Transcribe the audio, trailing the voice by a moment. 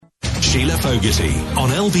Sheila Fogarty on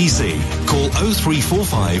LBC. Call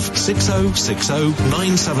 0345 6060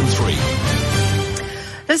 973.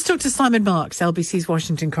 Let's talk to Simon Marks, LBC's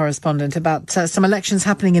Washington correspondent, about some elections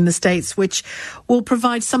happening in the States which will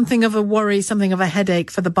provide something of a worry, something of a headache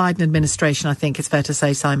for the Biden administration, I think it's fair to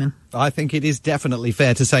say, Simon. I think it is definitely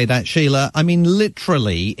fair to say that, Sheila. I mean,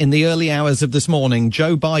 literally, in the early hours of this morning,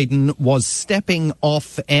 Joe Biden was stepping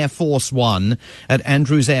off Air Force One at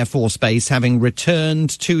Andrews Air Force Base, having returned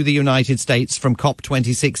to the United States from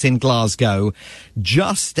COP26 in Glasgow,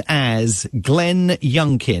 just as Glenn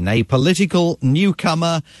Youngkin, a political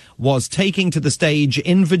newcomer, was taking to the stage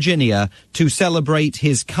in Virginia to celebrate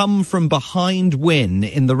his come-from-behind win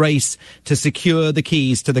in the race to secure the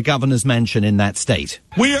keys to the governor's mansion in that state.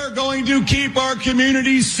 We are going to keep our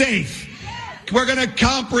communities safe. We're going to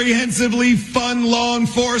comprehensively fund law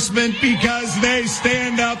enforcement because they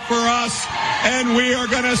stand up for us, and we are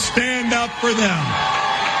going to stand up for them.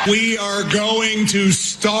 We are going to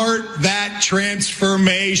start that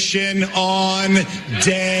transformation on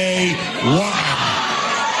day one.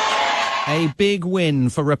 A big win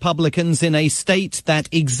for Republicans in a state that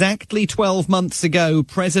exactly 12 months ago,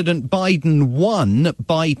 President Biden won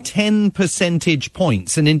by 10 percentage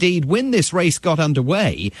points. And indeed, when this race got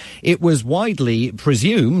underway, it was widely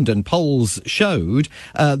presumed, and polls showed,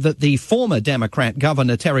 that the former Democrat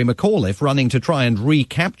Governor Terry McAuliffe, running to try and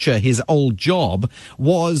recapture his old job,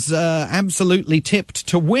 was absolutely tipped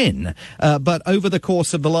to win. But over the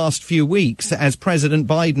course of the last few weeks, as President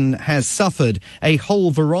Biden has suffered a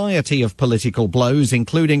whole variety of political blows,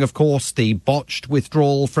 including, of course, the botched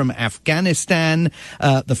withdrawal from Afghanistan,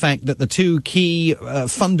 the fact that the two key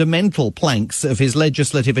fundamental planks of his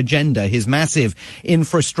legislative agenda, his massive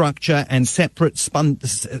infrastructure and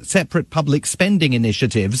separate public spending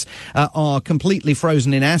initiatives, are completely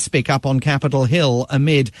frozen in aspic up on Capitol Hill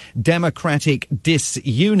amid Democratic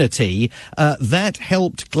disunity. That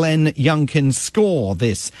helped Glenn Youngkin score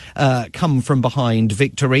this come-from-behind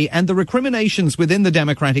victory, and the recriminations within the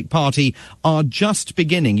Democratic Party are just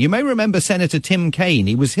beginning. You may remember Senator Tim Kaine.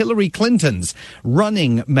 He was Hillary Clinton's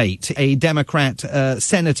running mate, a Democrat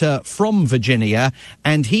senator from Virginia,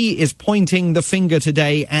 and he is pointing the finger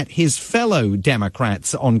today at his fellow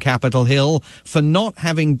Democrats on Capitol Hill for not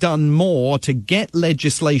having done more to get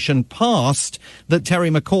legislation passed that Terry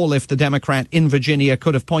McAuliffe, the Democrat in Virginia,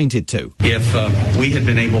 could have pointed to. If we had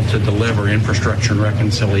been able to deliver infrastructure and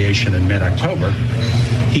reconciliation in mid-October,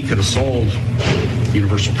 he could have sold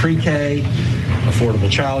universal pre-K, affordable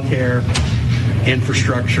child care,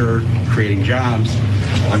 infrastructure, creating jobs.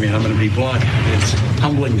 I mean, I'm going to be blunt. It's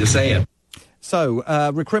humbling to say it. So,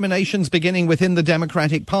 recriminations beginning within the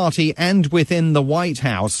Democratic Party and within the White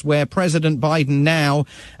House, where President Biden now,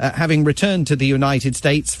 having returned to the United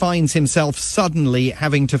States, finds himself suddenly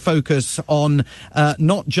having to focus on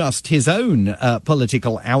not just his own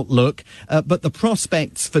political outlook, but the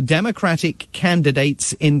prospects for Democratic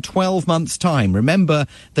candidates in 12 months' time. Remember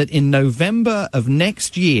that in November of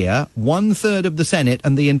next year, 1/3 of the Senate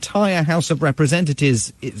and the entire House of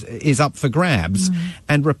Representatives is up for grabs,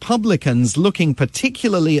 and Republicans looking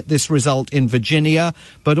particularly at this result in Virginia,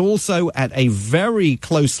 but also at a very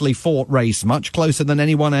closely fought race, much closer than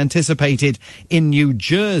anyone anticipated, in New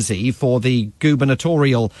Jersey for the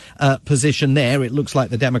gubernatorial position there. It looks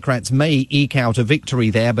like the Democrats may eke out a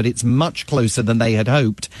victory there, but it's much closer than they had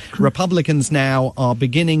hoped. Republicans now are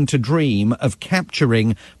beginning to dream of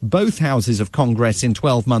capturing both houses of Congress in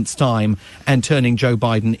 12 months' time and turning Joe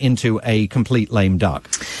Biden into a complete lame duck.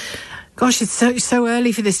 Gosh, it's so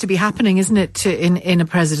early for this to be happening, isn't it, in a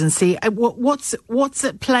presidency? What's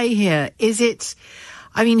at play here? Is it,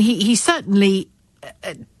 I mean, he certainly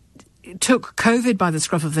took COVID by the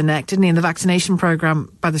scruff of the neck, didn't he, in the vaccination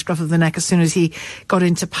program by the scruff of the neck as soon as he got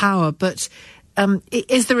into power. But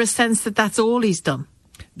is there a sense that that's all he's done?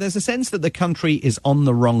 There's a sense that the country is on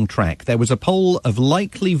the wrong track. There was a poll of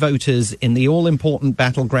likely voters in the all-important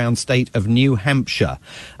battleground state of New Hampshire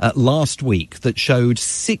last week that showed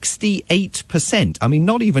 68%, I mean,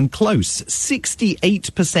 not even close,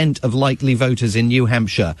 68% of likely voters in New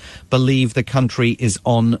Hampshire believe the country is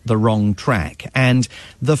on the wrong track. And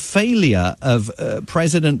the failure of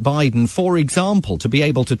President Biden, for example, to be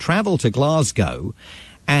able to travel to Glasgow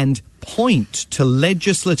and point to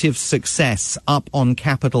legislative success up on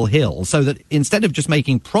Capitol Hill, so that instead of just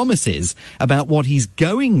making promises about what he's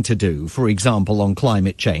going to do, for example, on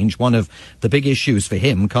climate change, one of the big issues for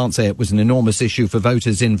him, can't say it was an enormous issue for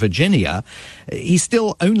voters in Virginia, he's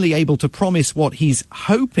still only able to promise what he's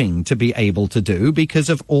hoping to be able to do because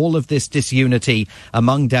of all of this disunity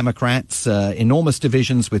among Democrats, enormous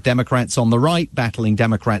divisions with Democrats on the right battling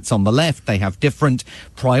Democrats on the left. They have different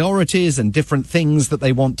priorities and different things that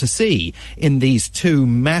they want to see. be in these two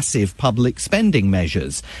massive public spending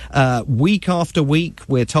measures. Week after week,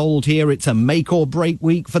 we're told here it's a make or break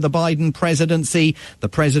week for the Biden presidency. The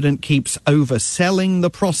president keeps overselling the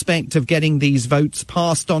prospect of getting these votes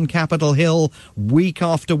passed on Capitol Hill. Week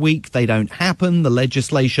after week, they don't happen. The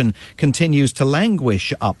legislation continues to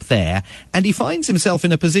languish up there. And he finds himself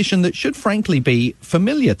in a position that should frankly be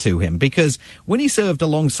familiar to him, because when he served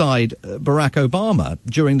alongside Barack Obama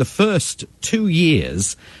during the first 2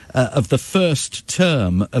 years of the first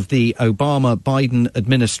term of the Obama-Biden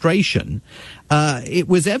administration, it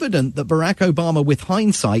was evident that Barack Obama, with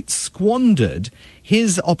hindsight, squandered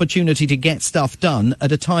his opportunity to get stuff done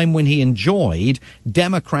at a time when he enjoyed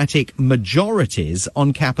Democratic majorities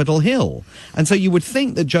on Capitol Hill. And so you would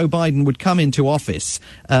think that Joe Biden would come into office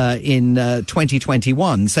in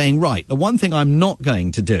 2021 saying, right, the one thing I'm not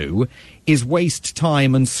going to do is waste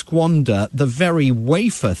time and squander the very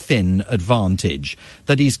wafer-thin advantage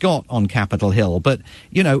that he's got on Capitol Hill. But,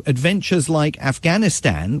 you know, adventures like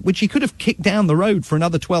Afghanistan, which he could have kicked down the road for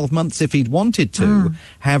another 12 months if he'd wanted to,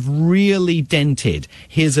 have really dented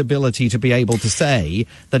his ability to be able to say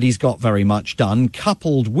that he's got very much done,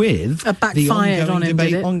 coupled with the ongoing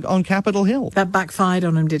debate on Capitol Hill. That backfired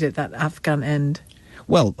on him, did it, that Afghan end?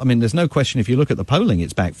 Well, I mean, there's no question if you look at the polling,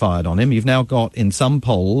 it's backfired on him. You've now got, in some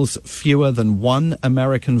polls, fewer than one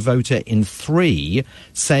American voter in 3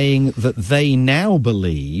 saying that they now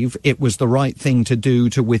believe it was the right thing to do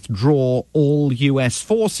to withdraw all U.S.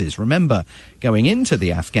 forces. Remember, going into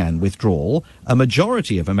the Afghan withdrawal, a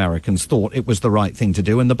majority of Americans thought it was the right thing to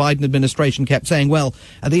do, and the Biden administration kept saying, well,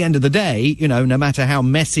 at the end of the day, you know, no matter how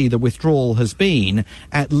messy the withdrawal has been,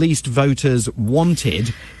 at least voters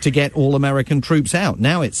wanted to get all American troops out.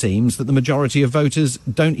 Now it seems that the majority of voters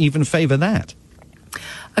don't even favour that.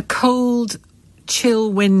 A cold,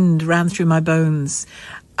 chill wind ran through my bones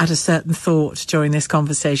at a certain thought during this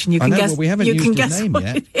conversation. You can guess. Well, we haven't used his name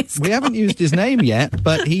yet. We haven't used his name yet,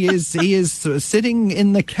 but he is sort of sitting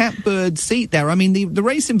in the catbird seat there. I mean, the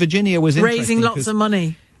race in Virginia was raising lots of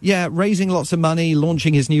money. Yeah, raising lots of money,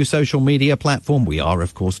 launching his new social media platform. We are,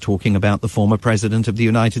 of course, talking about the former president of the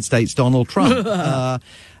United States, Donald Trump.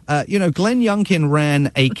 You know, Glenn Youngkin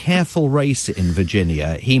ran a careful race in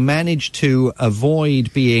Virginia. He managed to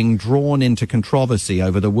avoid being drawn into controversy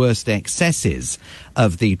over the worst excesses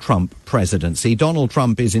of the Trump presidency. Donald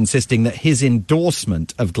Trump is insisting that his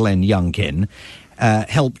endorsement of Glenn Youngkin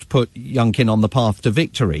helped put Youngkin on the path to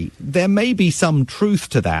victory. There may be some truth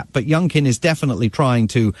to that, but Youngkin is definitely trying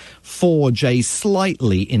to forge a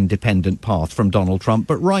slightly independent path from Donald Trump.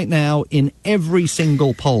 But right now, in every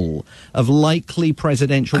single poll of likely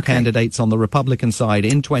presidential candidates on the Republican side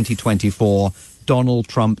in 2024, Donald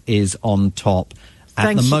Trump is on top.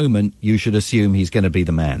 At the moment, you should assume he's going to be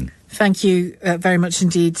the man. Thank you very much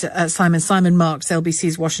indeed, Simon. Simon Marks,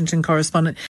 LBC's Washington correspondent.